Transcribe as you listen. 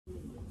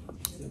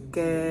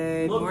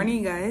Good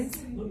morning, guys.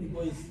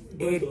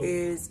 It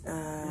is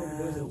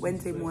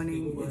Wednesday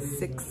morning. It's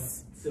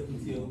 6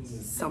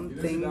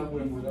 something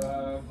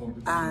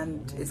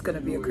and it's gonna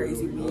be a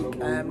crazy week.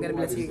 I'm gonna be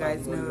letting you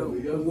guys know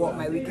what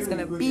my week is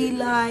gonna be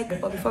like,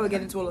 but before we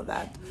get into all of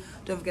that,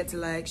 don't forget to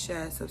like,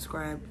 share,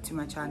 subscribe to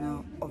my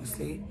channel,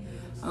 obviously,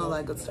 and all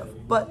that good stuff.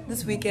 But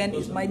this weekend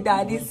is my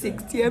daddy's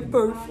 60th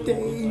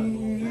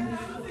birthday.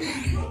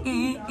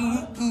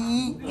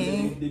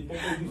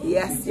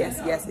 Yes,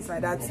 it's my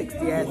dad's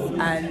 60th,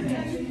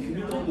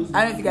 and I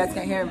don't know if you guys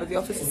can hear him, but the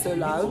office is so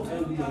loud.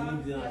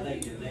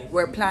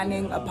 We're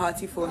planning a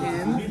party for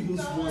him.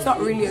 It's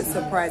not really a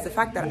surprise. The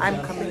fact that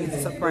I'm coming is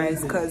a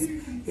surprise because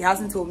he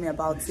hasn't told me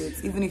about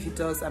it. Even if he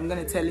does, I'm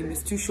gonna tell him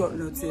it's too short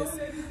notice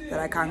that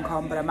I can't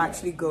come, but I'm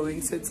actually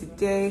going. So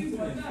today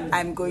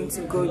I'm going to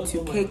go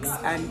to Cakes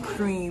and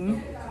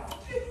Cream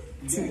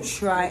to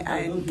try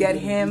and get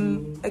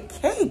him a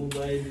cake,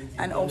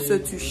 and also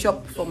to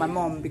shop for my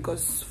mom,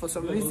 because for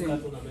some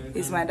reason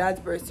it's my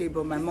dad's birthday,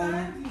 but my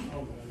mom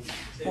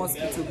wants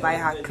me to buy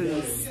her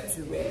clothes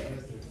to wear.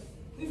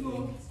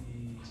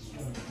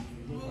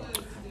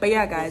 But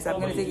yeah, guys, I'm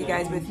gonna take you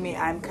guys with me.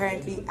 I'm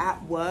currently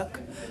at work.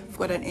 I've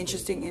got an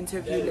interesting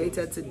interview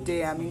later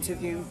today. I'm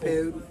interviewing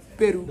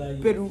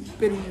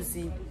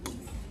Peruzi.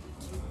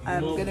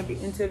 I'm gonna be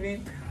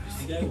interviewing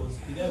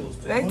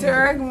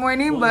Victor, good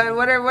morning, but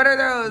what are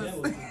those?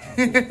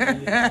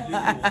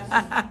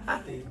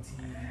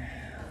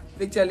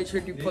 Victor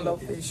literally pulled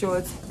off his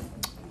shorts.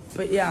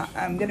 But yeah,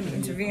 I'm gonna be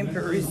interviewing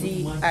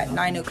Peruzi at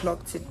 9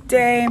 o'clock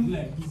today.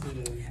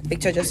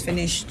 Victor just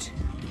finished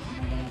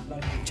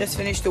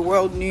the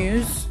world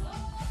news.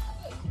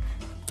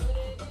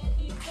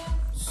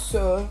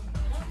 So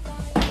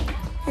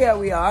here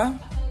we are,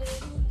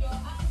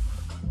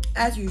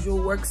 as usual,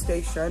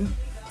 workstation.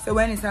 So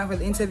when it's time for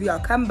the interview, I'll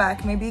come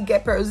back, maybe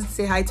get Peruzi to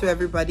say hi to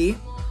everybody,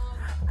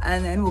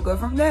 and then we'll go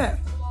from there.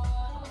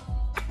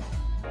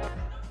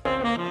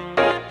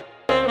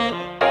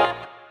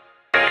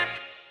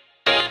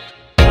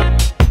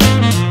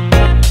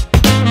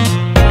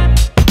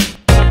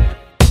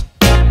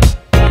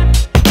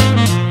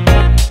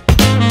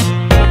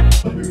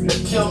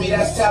 Kill me,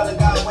 that's talent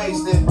got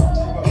wasted.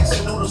 It's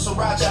a noodle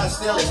sriracha, I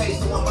still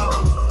taste my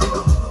mom.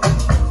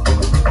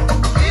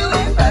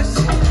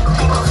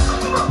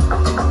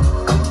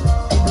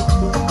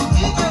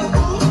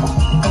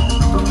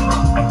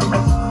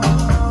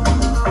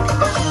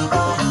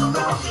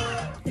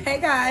 Hey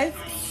guys,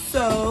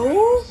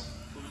 so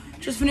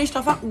just finished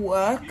off at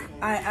work.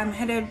 I am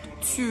headed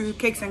to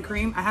Cakes and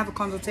Cream. I have a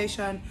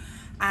consultation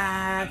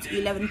at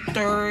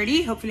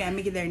 11:30. Hopefully I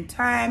make it there in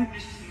time.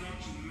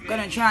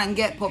 Gonna try and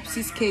get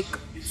Popsy's cake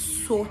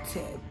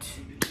sorted.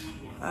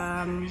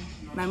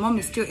 My mom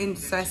is still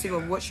indecisive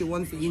of what she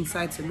wants the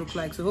inside to look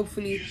like, so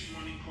hopefully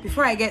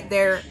before I get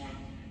there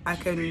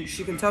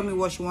she can tell me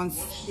what she wants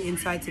the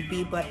inside to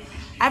be. But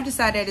I've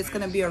decided it's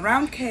gonna be a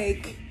round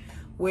cake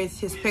with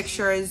his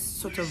pictures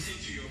sort of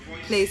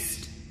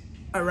placed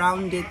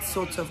around it,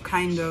 sort of,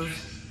 kind of.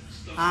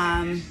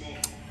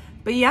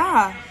 But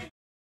yeah.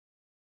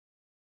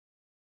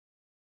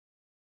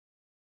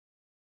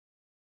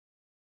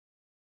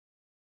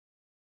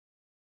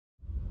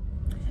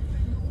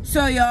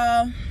 So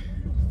y'all,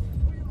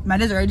 my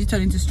day's already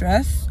turned into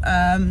stress.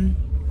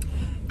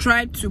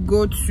 Tried to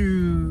go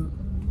to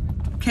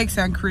Cakes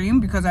and Cream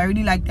because I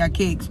really like their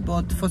cakes,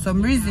 but for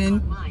some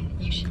reason,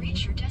 you should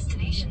reach your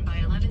destination by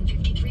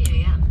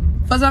 11:53 a.m.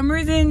 For some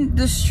reason,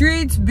 the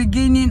street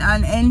beginning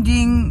and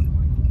ending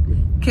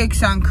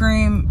Cakes and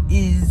Cream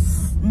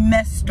is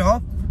messed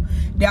up.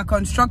 They are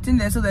constructing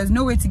there, so there's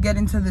no way to get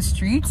into the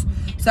street.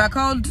 So I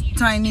called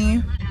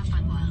Tiny,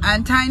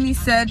 and Tiny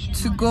said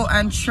to go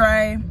and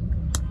try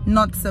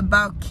Nuts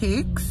About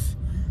Cakes.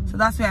 So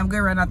that's where I'm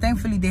going right now.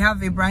 Thankfully they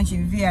have a branch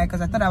in VI,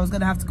 because I thought I was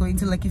gonna have to go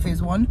into Lucky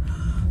Phase 1,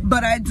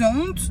 but I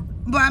don't.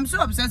 But I'm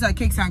so upset at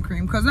Cakes and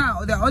Cream because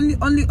now the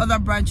only other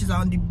branches are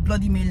on the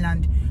bloody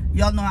mainland.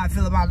 Y'all know how I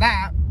feel about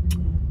that.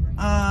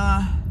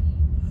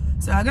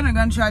 So I'm gonna go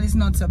and try these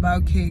Nuts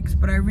About Cakes,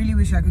 but I really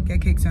wish I could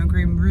get Cakes and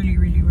Cream.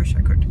 Really wish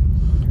I could.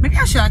 Maybe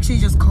I should actually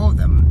just call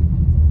them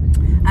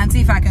and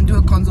see if I can do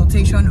a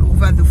consultation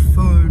over the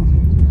phone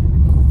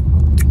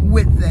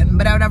with them.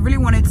 But I would have really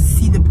wanted to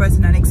see the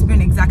person and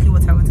explain exactly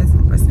what I wanted to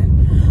the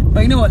person.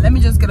 But you know what, let me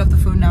just get off the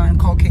phone now and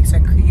call Cakes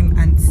and Cream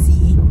and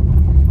see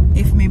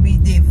if maybe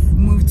they've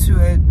moved to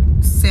a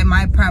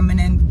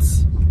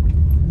semi-permanent,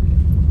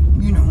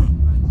 you know,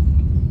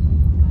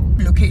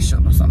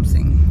 location or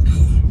something.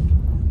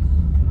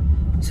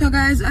 So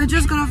guys, I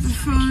just got off the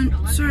phone.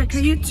 Sorry,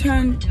 can you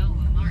turn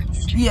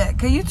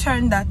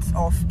that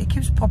off? It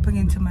keeps popping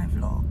into my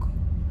vlog.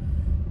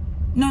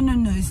 No,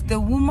 it's the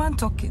woman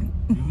talking.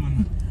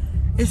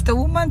 It's the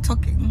woman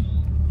talking.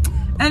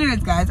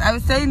 Anyways, guys, I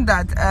was saying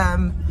that I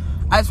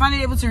was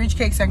finally able to reach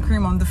Cakes and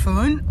Cream on the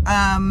phone.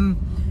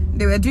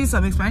 They were doing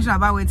some explanation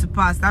about where to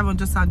pass. That one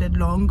just sounded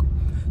long.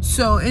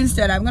 So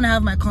instead, I'm gonna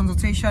have my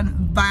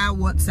consultation via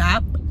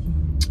WhatsApp,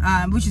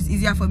 which is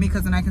easier for me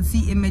because then I can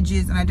see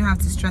images and I don't have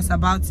to stress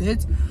about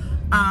it.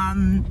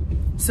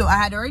 So I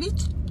had already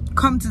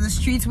come to the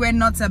streets where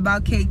Nuts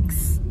About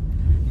Cakes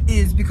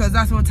is, because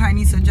that's what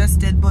Tiny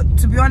suggested. But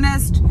to be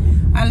honest,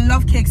 I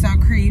love cakes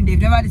and cream. They've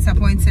never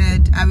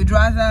disappointed. I would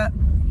rather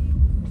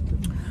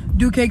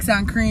do cakes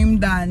and cream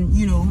than,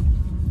 you know,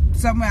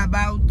 somewhere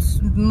about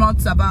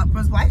Nuts About.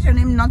 Why is your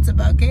name Nuts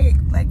About Cake?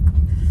 Like,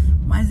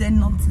 why is there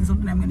nuts in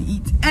something I'm gonna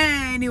eat?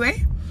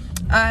 Anyway,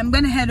 I'm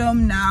gonna head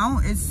home now.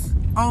 It's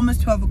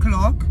almost 12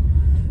 o'clock.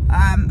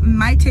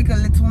 Might take a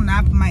little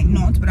nap, might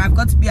not, but I've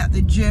got to be at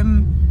the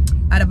gym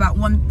at about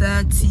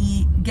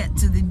 1:30. Get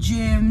to the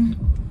gym,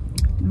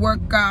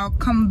 work out,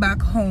 come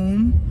back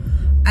home.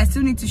 I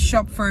still need to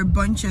shop for a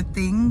bunch of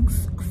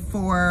things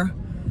for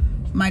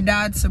my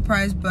dad's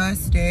surprise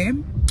birthday.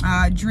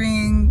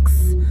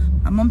 Drinks.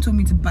 My mom told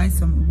me to buy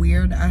some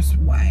weird ass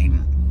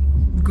wine,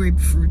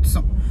 grapefruit,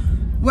 some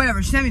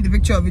whatever. She sent me the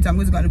picture of it. I'm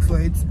going to go look for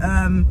it.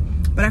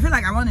 But I feel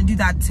like I want to do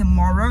that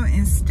tomorrow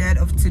instead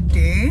of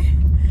today,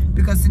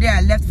 because today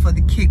I left for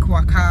the cake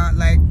waka,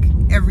 like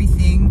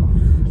everything.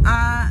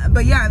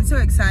 But yeah, I'm so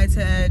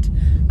excited.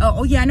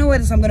 Oh yeah, I know what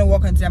else I'm going to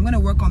work on today. I'm going to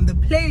work on the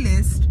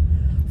playlist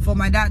for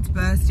my dad's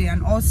birthday,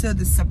 and also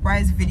the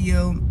surprise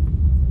video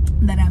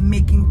that I'm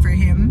making for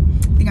him.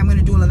 I think I'm going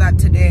to do all of that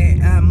today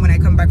when I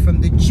come back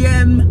from the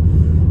gym.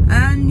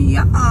 And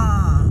yeah,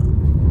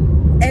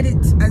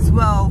 edit as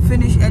well,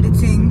 finish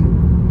editing.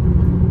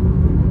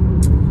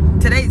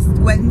 Today is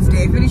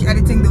Wednesday. Finish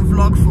editing the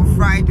vlog for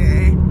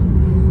Friday.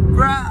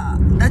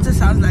 Bruh, that just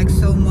sounds like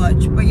so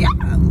much. But yeah,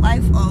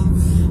 life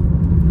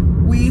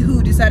of we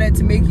who decided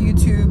to make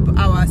YouTube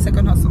our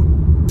second hustle.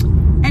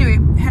 Anyway,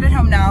 headed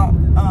home now.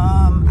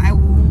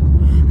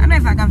 I don't know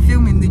if I can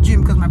film in the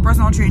gym because my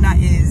personal trainer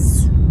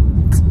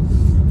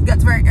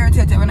gets very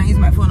irritated when I use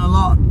my phone a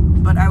lot,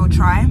 but I will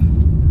try.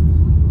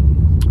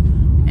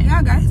 And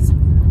yeah, guys,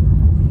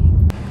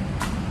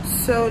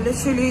 so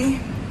literally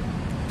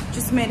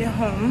just made it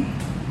home.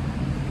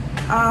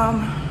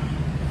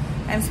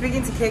 I'm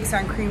speaking to Cakes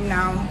and Cream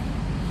now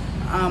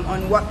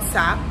on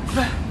WhatsApp,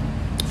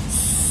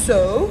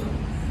 so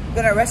I'm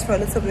gonna rest for a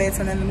little bit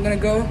and then I'm gonna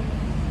go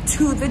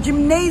to the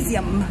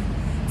gymnasium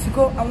to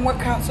go and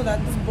work out so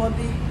that this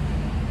body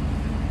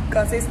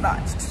can stay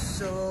snatched.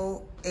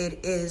 So it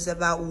is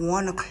about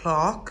 1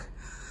 o'clock.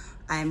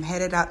 I'm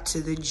headed out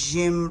to the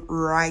gym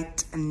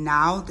right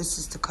now. This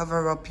is to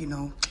cover up, you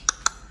know,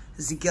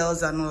 the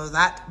girls and all of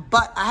that.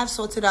 But I have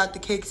sorted out the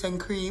Cakes and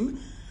Cream.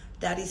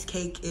 Daddy's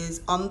cake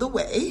is on the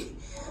way.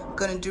 I'm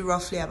gonna do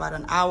roughly about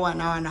an hour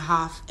and a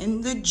half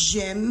in the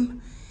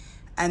gym,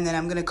 and then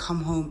I'm gonna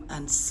come home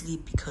and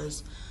sleep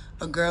because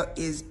a girl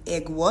is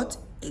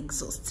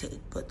exhausted,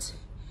 but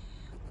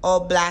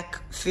all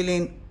black,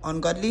 feeling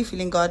ungodly,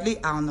 feeling godly.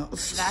 I don't know.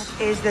 That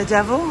is the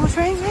devil who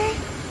trains me.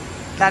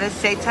 That is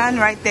Satan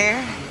right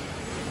there.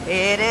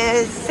 It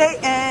is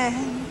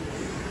Satan.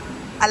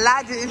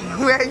 Aladdin,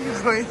 where are you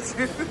going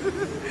to?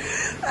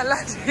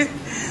 Aladdin.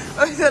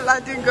 Where's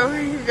Aladdin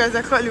going? You guys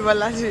are calling him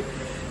Aladdin.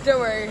 Don't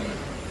worry.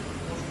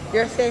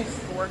 You're safe.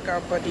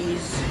 Workout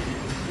buddies.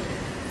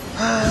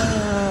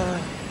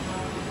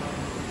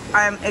 I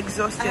am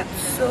exhausted. I'm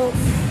so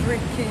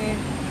freaking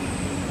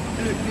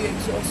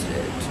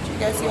exhausted. Did you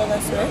guys see all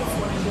that sweat?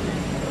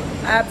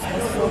 Abs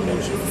must form in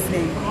Jesus'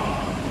 name.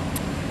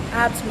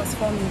 Abs must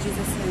form in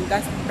Jesus' name.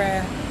 That's the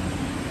prayer.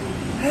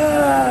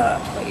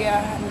 But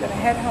yeah, I'm gonna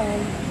head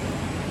home,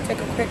 take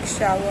a quick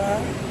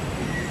shower,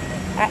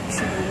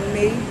 actually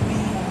maybe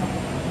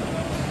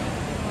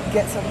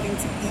get something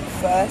to eat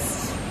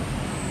first,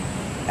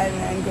 and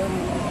then go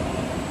home.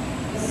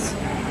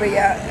 But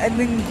yeah, I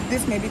think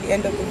this may be the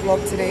end of the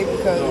vlog today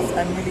because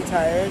I'm really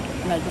tired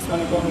and I just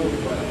want to go home.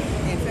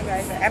 And so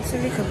guys, I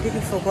absolutely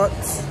completely forgot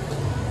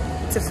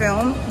to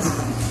film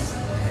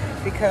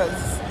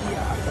because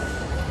yeah.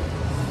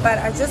 But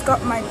I just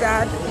got my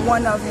dad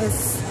one of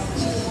his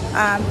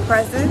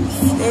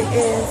presents. It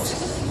is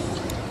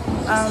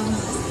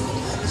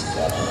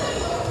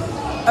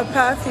a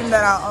perfume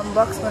that I'll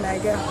unbox when I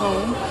get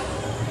home.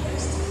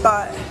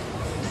 But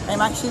I'm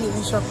actually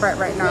leaving ShopRite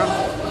right now.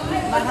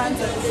 My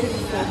hands are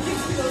literally full.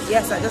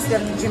 Yes, I just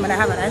left the gym and I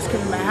have an ice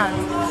cream in my hand.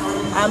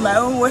 I'm my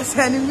own worst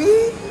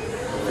enemy.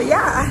 But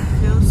yeah, I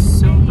feel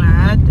so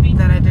bad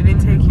that I didn't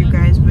take you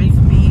guys with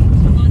me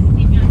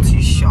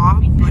to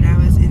shop, but I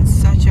was in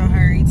such a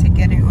hurry to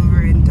get it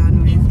over and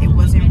done with. It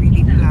wasn't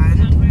really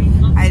planned.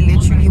 I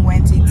literally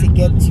went in to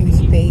get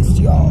toothpaste,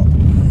 y'all.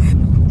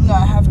 No,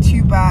 I have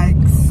 2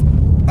 bags,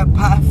 a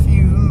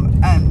perfume,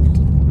 and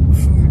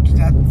food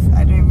that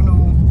I don't even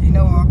know. You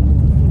know what?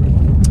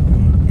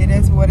 It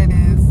is what it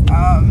is.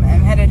 I'm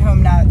headed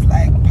home now. It's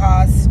like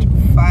past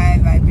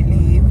 5, I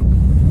believe.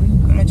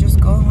 Gonna just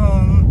go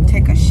home,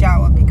 take a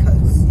shower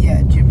because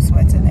yeah, gym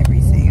sweat and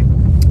everything,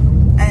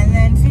 and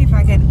then see if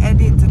I can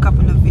edit a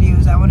couple of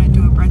videos. I want to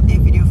do a birthday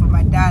video for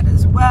my dad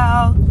as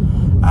well.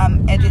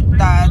 Edit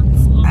that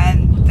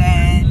and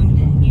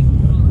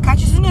then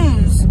catch the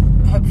news,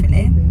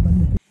 hopefully.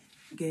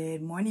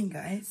 Good morning,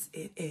 guys.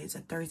 It is a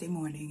Thursday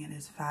morning and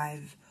it's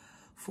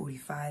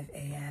 5:45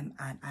 a.m.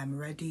 and I'm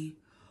ready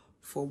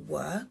for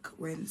work.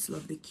 Wearing this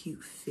lovely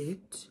cute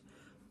fit.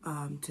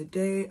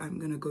 Today I'm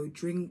gonna go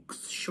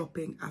drinks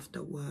shopping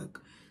after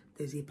work.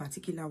 There's a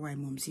particular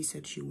wine Mom C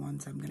said she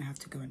wants. I'm gonna have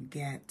to go and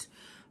get.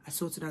 I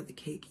sorted out the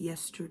cake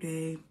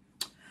yesterday.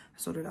 I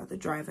sorted out the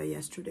driver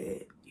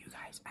yesterday. You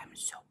guys, I'm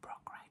so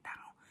broke right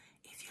now.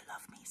 If you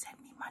love me, send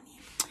me money.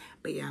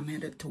 But yeah, I'm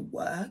headed to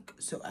work,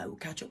 so I will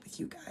catch up with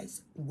you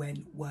guys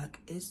when work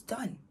is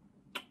done.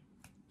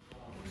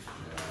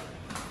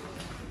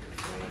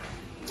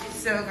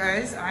 So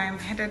guys, I'm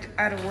headed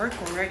out of work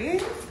already.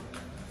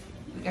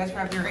 You guys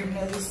probably already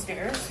know these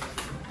stairs.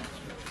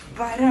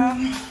 But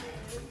I'm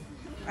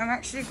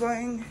actually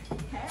going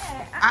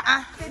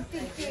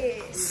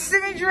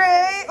Simi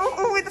Dre.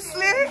 Oh, with the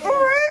slit.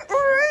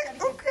 Alright,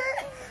 okay.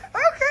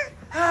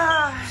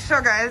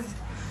 So guys,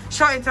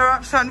 short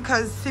interruption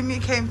because Simi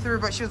came through,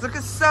 but she was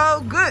looking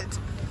so good.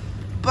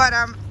 But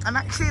I'm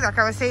actually, like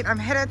I was saying, I'm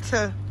headed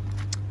to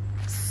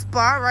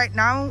Spa right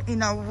now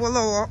in a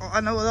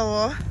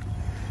Wolowo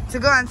to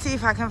go and see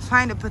if I can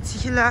find a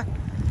particular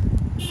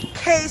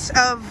case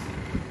of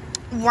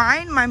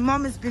wine my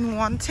mom has been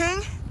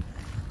wanting.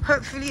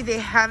 Hopefully they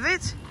have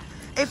it.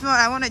 If not,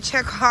 I want to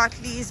check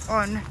Hartley's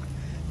on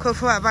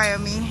Kofo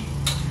Abayomi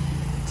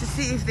to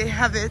see if they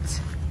have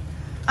it.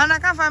 And I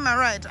can't find my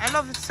ride. I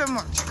love it so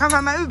much. I can't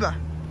find my Uber.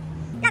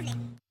 Lovely.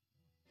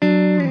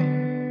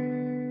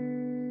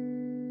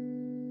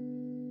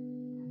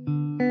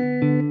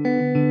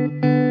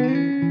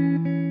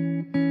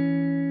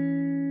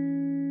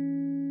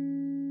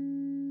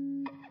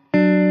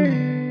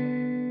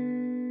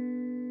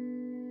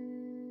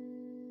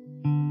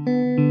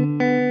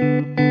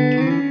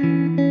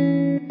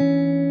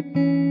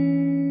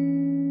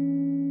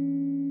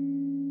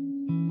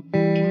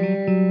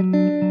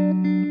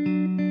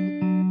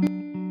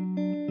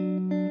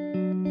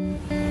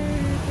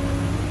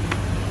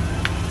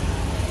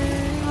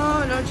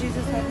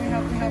 Jesus, help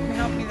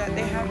me that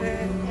they have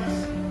it.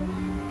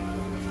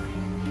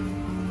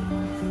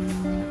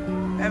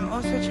 I'm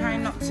also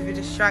trying not to be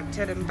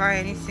distracted and buy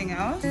anything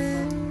else.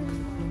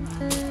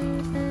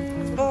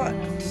 But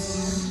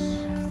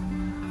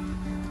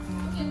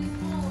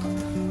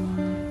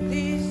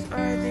these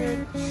are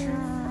their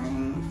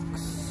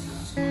drinks.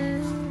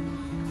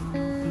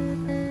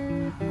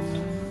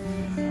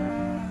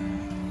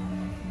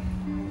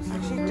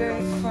 Actually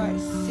don't quite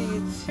see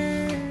it.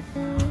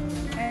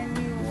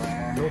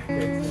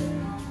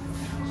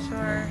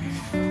 Sure.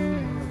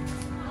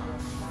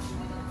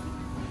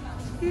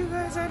 You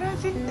guys, I don't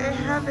think they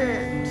have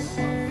it.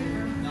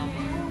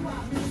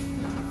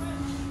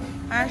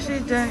 I actually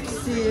don't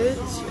see it.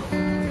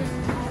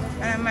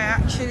 And I might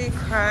actually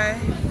cry.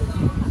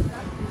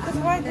 Because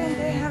why don't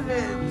they have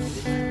it?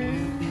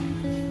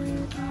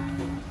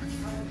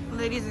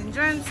 Ladies and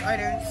gents, I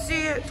don't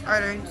see it. I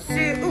don't see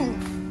it. Ooh.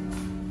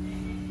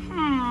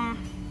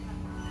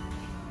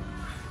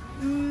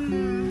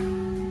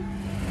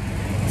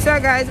 So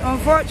guys,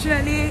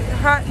 unfortunately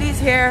Hartley's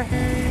here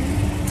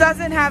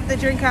doesn't have the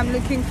drink I'm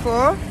looking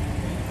for,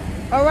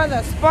 or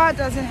rather Spa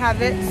doesn't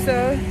have it,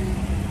 so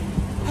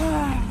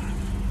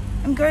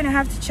I'm going to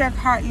have to check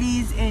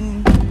Hartley's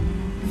in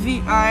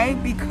VI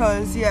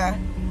because yeah,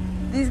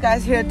 these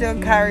guys here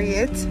don't carry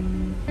it.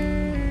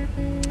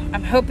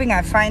 I'm hoping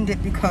I find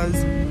it because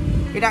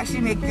it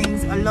actually makes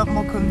things a lot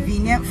more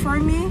convenient for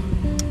me,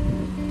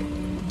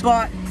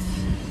 but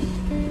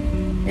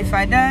if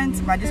I don't,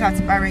 I just have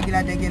to buy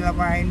regular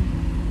wine.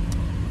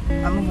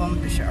 I'll move on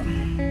with the show.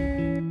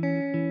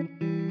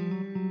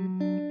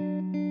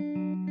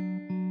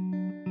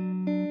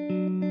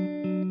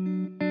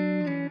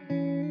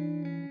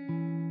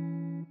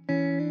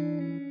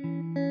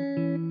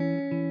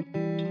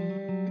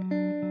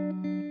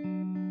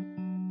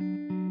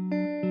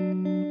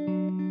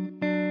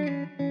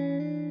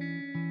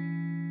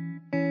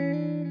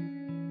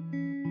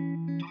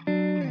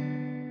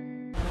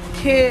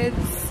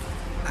 Kids,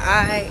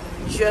 I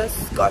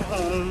just got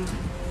home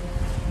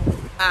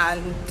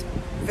and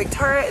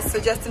Victoria is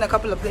suggesting a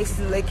couple of places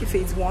in Lekki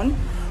Phase 1,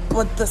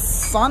 but the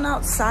sun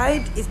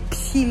outside is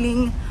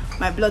peeling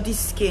my bloody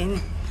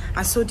skin,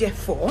 and so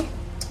therefore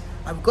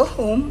I'll go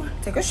home,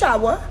 take a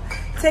shower,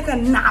 take a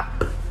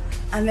nap,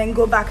 and then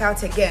go back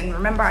out again.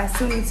 Remember, I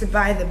still need to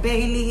buy the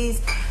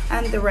Baileys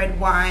and the red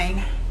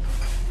wine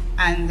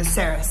and the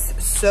Ceres.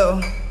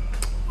 So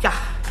yeah,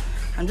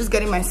 I'm just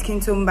getting my skin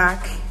tone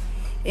back,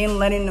 ain't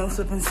letting no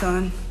soap and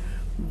sun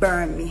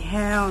burn me.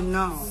 Hell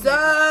no.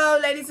 So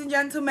ladies and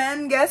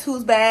gentlemen, guess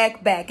who's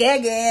back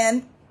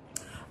again?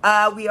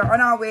 We are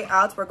on our way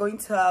out. We're going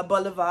to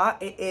Bolivar.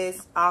 It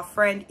is our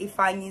friend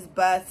Ifani's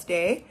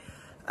birthday.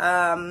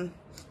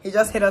 He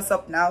just hit us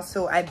up now,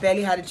 so I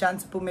barely had a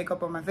chance to put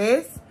makeup on my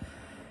face.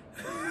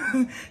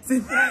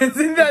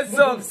 Cynthia's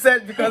so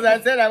upset because I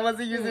said I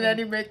wasn't using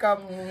any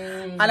makeup,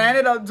 and I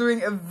ended up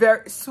doing a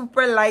very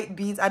super light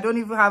beat. I don't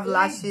even have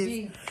lashes.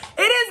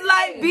 It is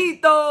light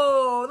beat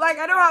though. Like,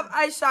 I don't have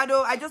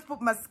eyeshadow. I just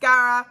put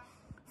mascara,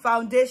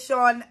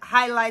 foundation,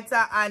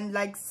 highlighter, and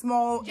like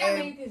small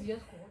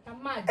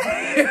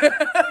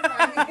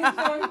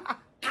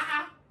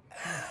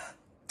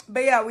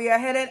but yeah, we are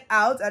headed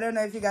out. I don't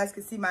know if you guys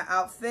can see my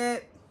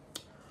outfit.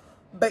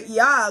 But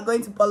yeah,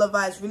 going to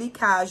Bolivar is really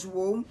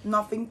casual,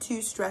 nothing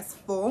too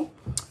stressful.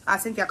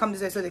 Cynthia, come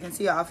this way so they can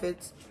see your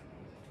outfits.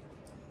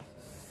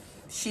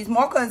 She's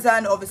more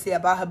concerned obviously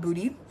about her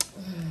booty,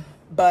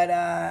 but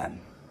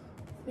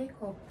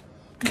Makeup.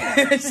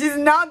 she's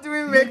not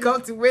doing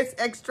makeup to waste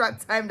extra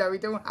time that we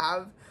don't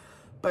have,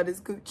 but it's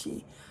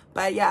Gucci.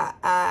 But yeah,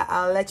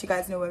 I'll let you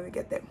guys know when we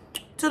get there.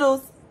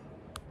 Toodles.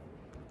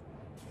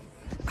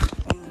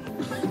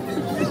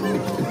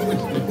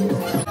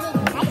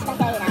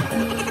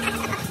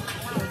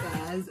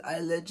 Guys, I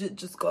legit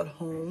just got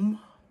home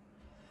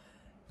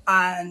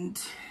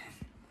and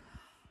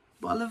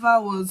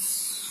Bolivar was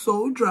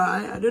so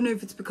dry. I don't know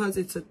if it's because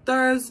it's a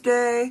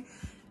Thursday.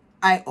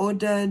 I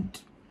ordered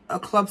a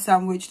club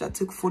sandwich that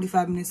took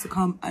 45 minutes to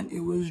come and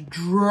it was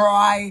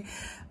dry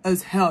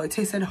as hell. It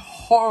tasted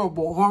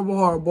horrible,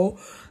 horrible.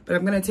 But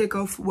I'm gonna take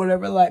off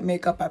whatever light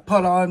makeup I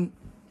put on.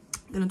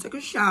 I'm gonna take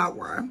a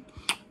shower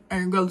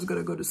and girl's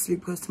gonna go to sleep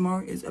because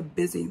tomorrow is a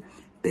busy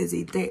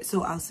day.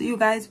 So I'll see you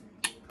guys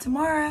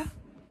tomorrow.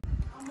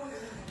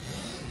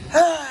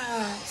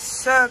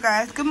 So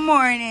guys, good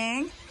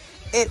morning.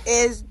 It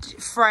is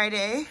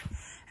Friday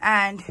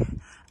and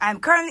I'm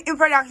currently in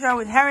production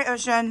with Harry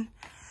Ocean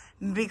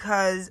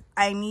because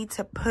I need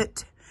to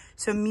put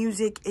some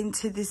music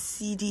into the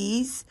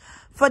CDs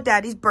for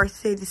Daddy's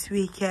birthday this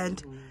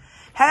weekend.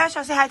 Harry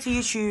Ocean, say hi to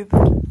YouTube.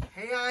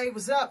 Hey, hi,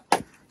 what's up?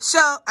 So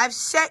I've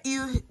sent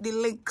you the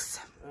links.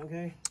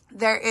 Okay.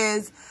 There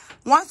is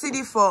one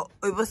CD for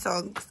Igbo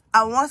songs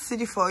and one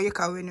CD for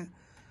Yekawinu.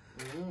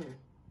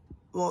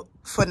 Well,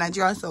 for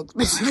Nigerian songs,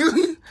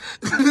 basically.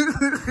 How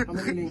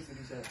many links did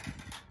you say?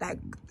 Like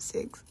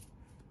 6.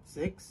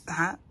 6?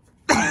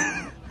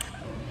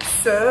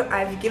 So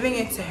I've given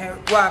it to her.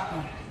 What?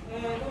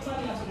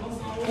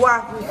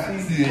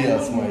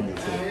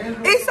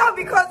 It's not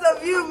because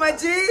of you, my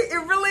G.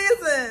 It really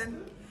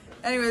isn't.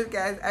 Anyways,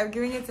 guys, I'm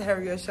giving it to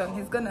Harry Ocean.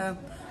 He's gonna.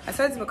 I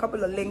sent him a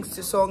couple of links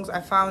to songs I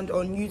found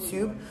on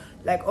YouTube,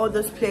 like all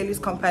those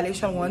playlist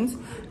compilation ones,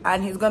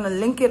 and he's gonna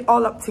link it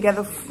all up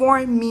together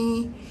for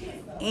me.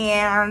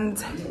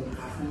 And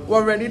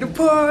we're ready to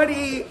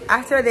party.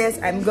 After this,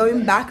 I'm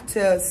going back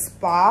to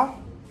Spa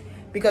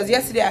because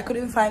yesterday I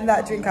couldn't find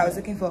that drink I was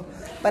looking for,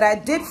 but I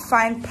did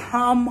find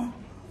palm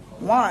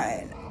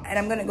wine, and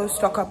I'm gonna go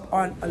stock up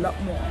on a lot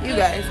more. You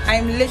guys,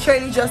 I'm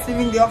literally just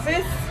leaving the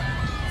office.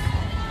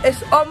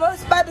 It's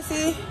almost, bye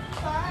Bessie.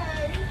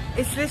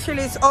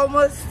 It's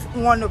almost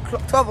 1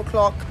 o'clock, 12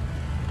 o'clock.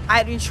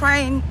 I've been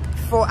trying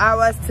for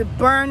hours to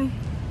burn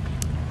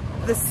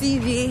the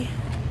CD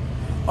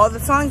or the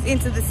songs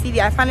into the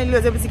CD. I finally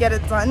was able to get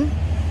it done.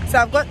 So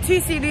I've got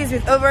 2 CDs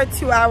with over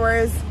 2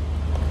 hours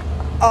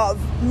of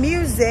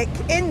music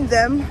in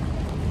them.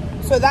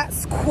 So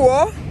that's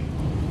cool.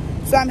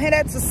 So I'm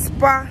headed to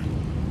Spa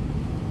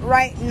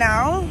right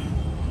now.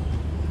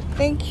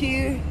 Thank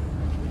you.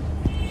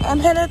 I'm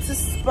headed to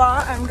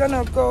Spa. I'm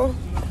gonna go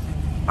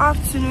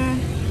afternoon.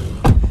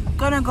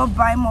 Gonna go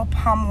buy more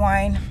palm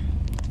wine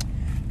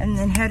and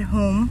then head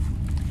home.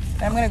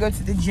 Then I'm gonna go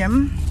to the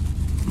gym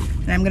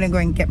and I'm gonna go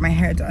and get my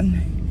hair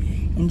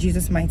done in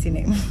Jesus' mighty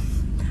name.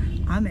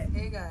 Amen.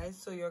 Hey guys,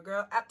 so your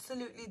girl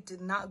absolutely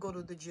did not go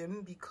to the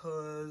gym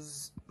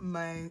because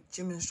my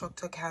gym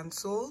instructor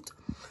canceled,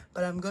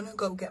 but I'm gonna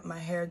go get my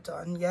hair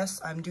done. Yes,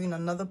 I'm doing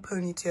another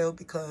ponytail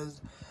because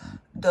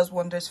it does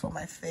wonders for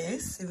my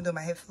face, even though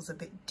my hair feels a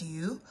bit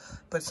dew,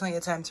 but it's not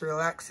your time to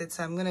relax it.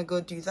 So I'm gonna go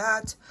do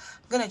that.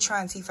 I'm gonna try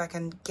and see if I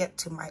can get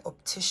to my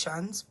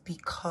opticians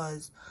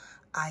because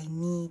I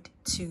need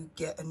to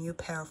get a new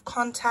pair of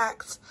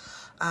contacts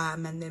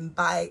and then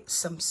buy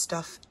some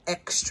stuff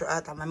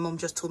extra that my mom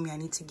just told me I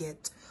need to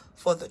get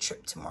for the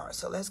trip tomorrow.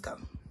 So let's go.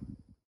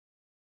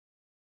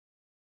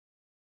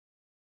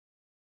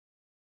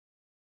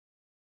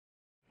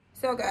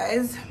 So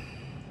guys,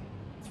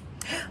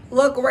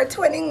 look, we're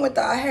twinning with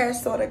our hair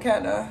sort of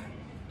kind of.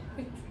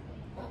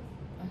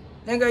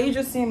 Nigga, you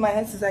just seen my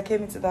head since I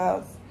came into the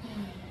house,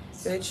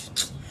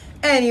 bitch.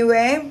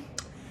 Anyway,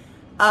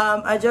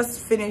 I just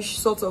finished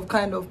sort of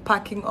kind of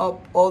packing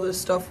up all the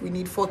stuff we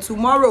need for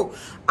tomorrow.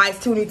 I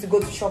still need to go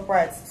to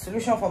ShopRite.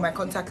 Solution for my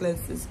contact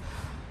lenses.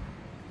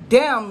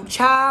 Damn,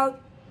 child.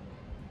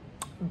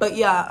 But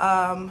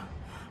yeah,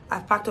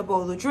 I've packed up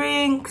all the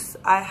drinks.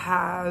 I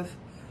have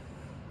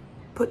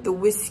put the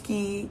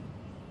whiskey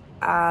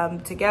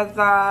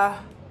together.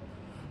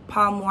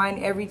 Palm wine,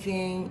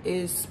 everything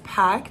is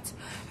packed.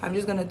 I'm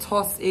just gonna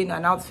toss in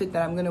an outfit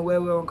that I'm gonna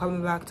wear when I'm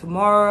coming back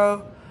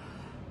tomorrow.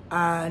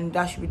 And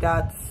that should be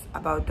that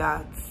about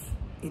that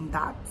in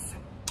that.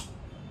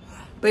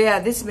 But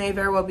yeah, this may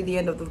very well be the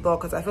end of the vlog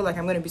because I feel like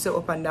I'm going to be so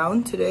up and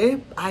down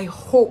today. I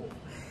hope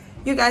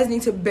you guys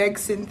need to beg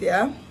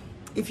Cynthia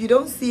if you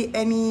don't see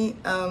any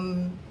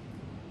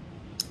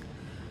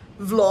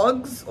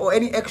vlogs or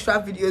any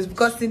extra videos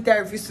because Cynthia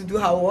refused to do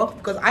her work,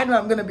 because I know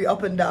I'm going to be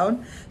up and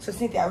down. So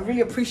Cynthia, I really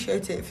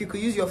appreciate it if you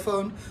could use your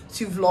phone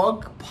to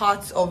vlog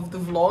parts of the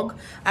vlog.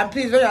 And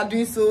please, when you're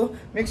doing so,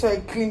 make sure you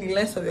clean the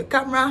lens of your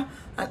camera.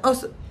 And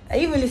also, are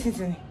you even listening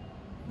to me?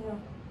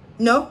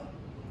 No.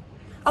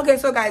 Okay,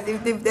 so guys,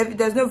 if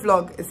there's no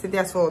vlog, it's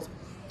Cynthia's fault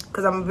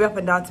because I'm gonna be up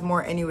and down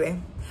tomorrow anyway.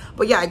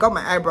 But yeah, I got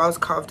my eyebrows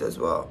carved as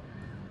well.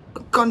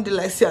 Can't do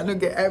like say I don't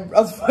get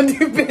eyebrows for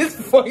the base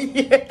for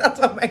years. That's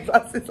why my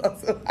glasses are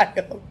so high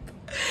up.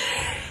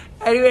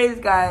 Anyways,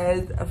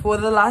 guys, for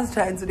the last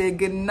time today,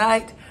 good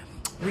night.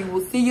 We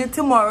will see you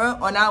tomorrow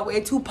on our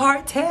way to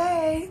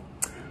party.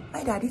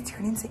 My daddy's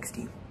turning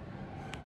 60.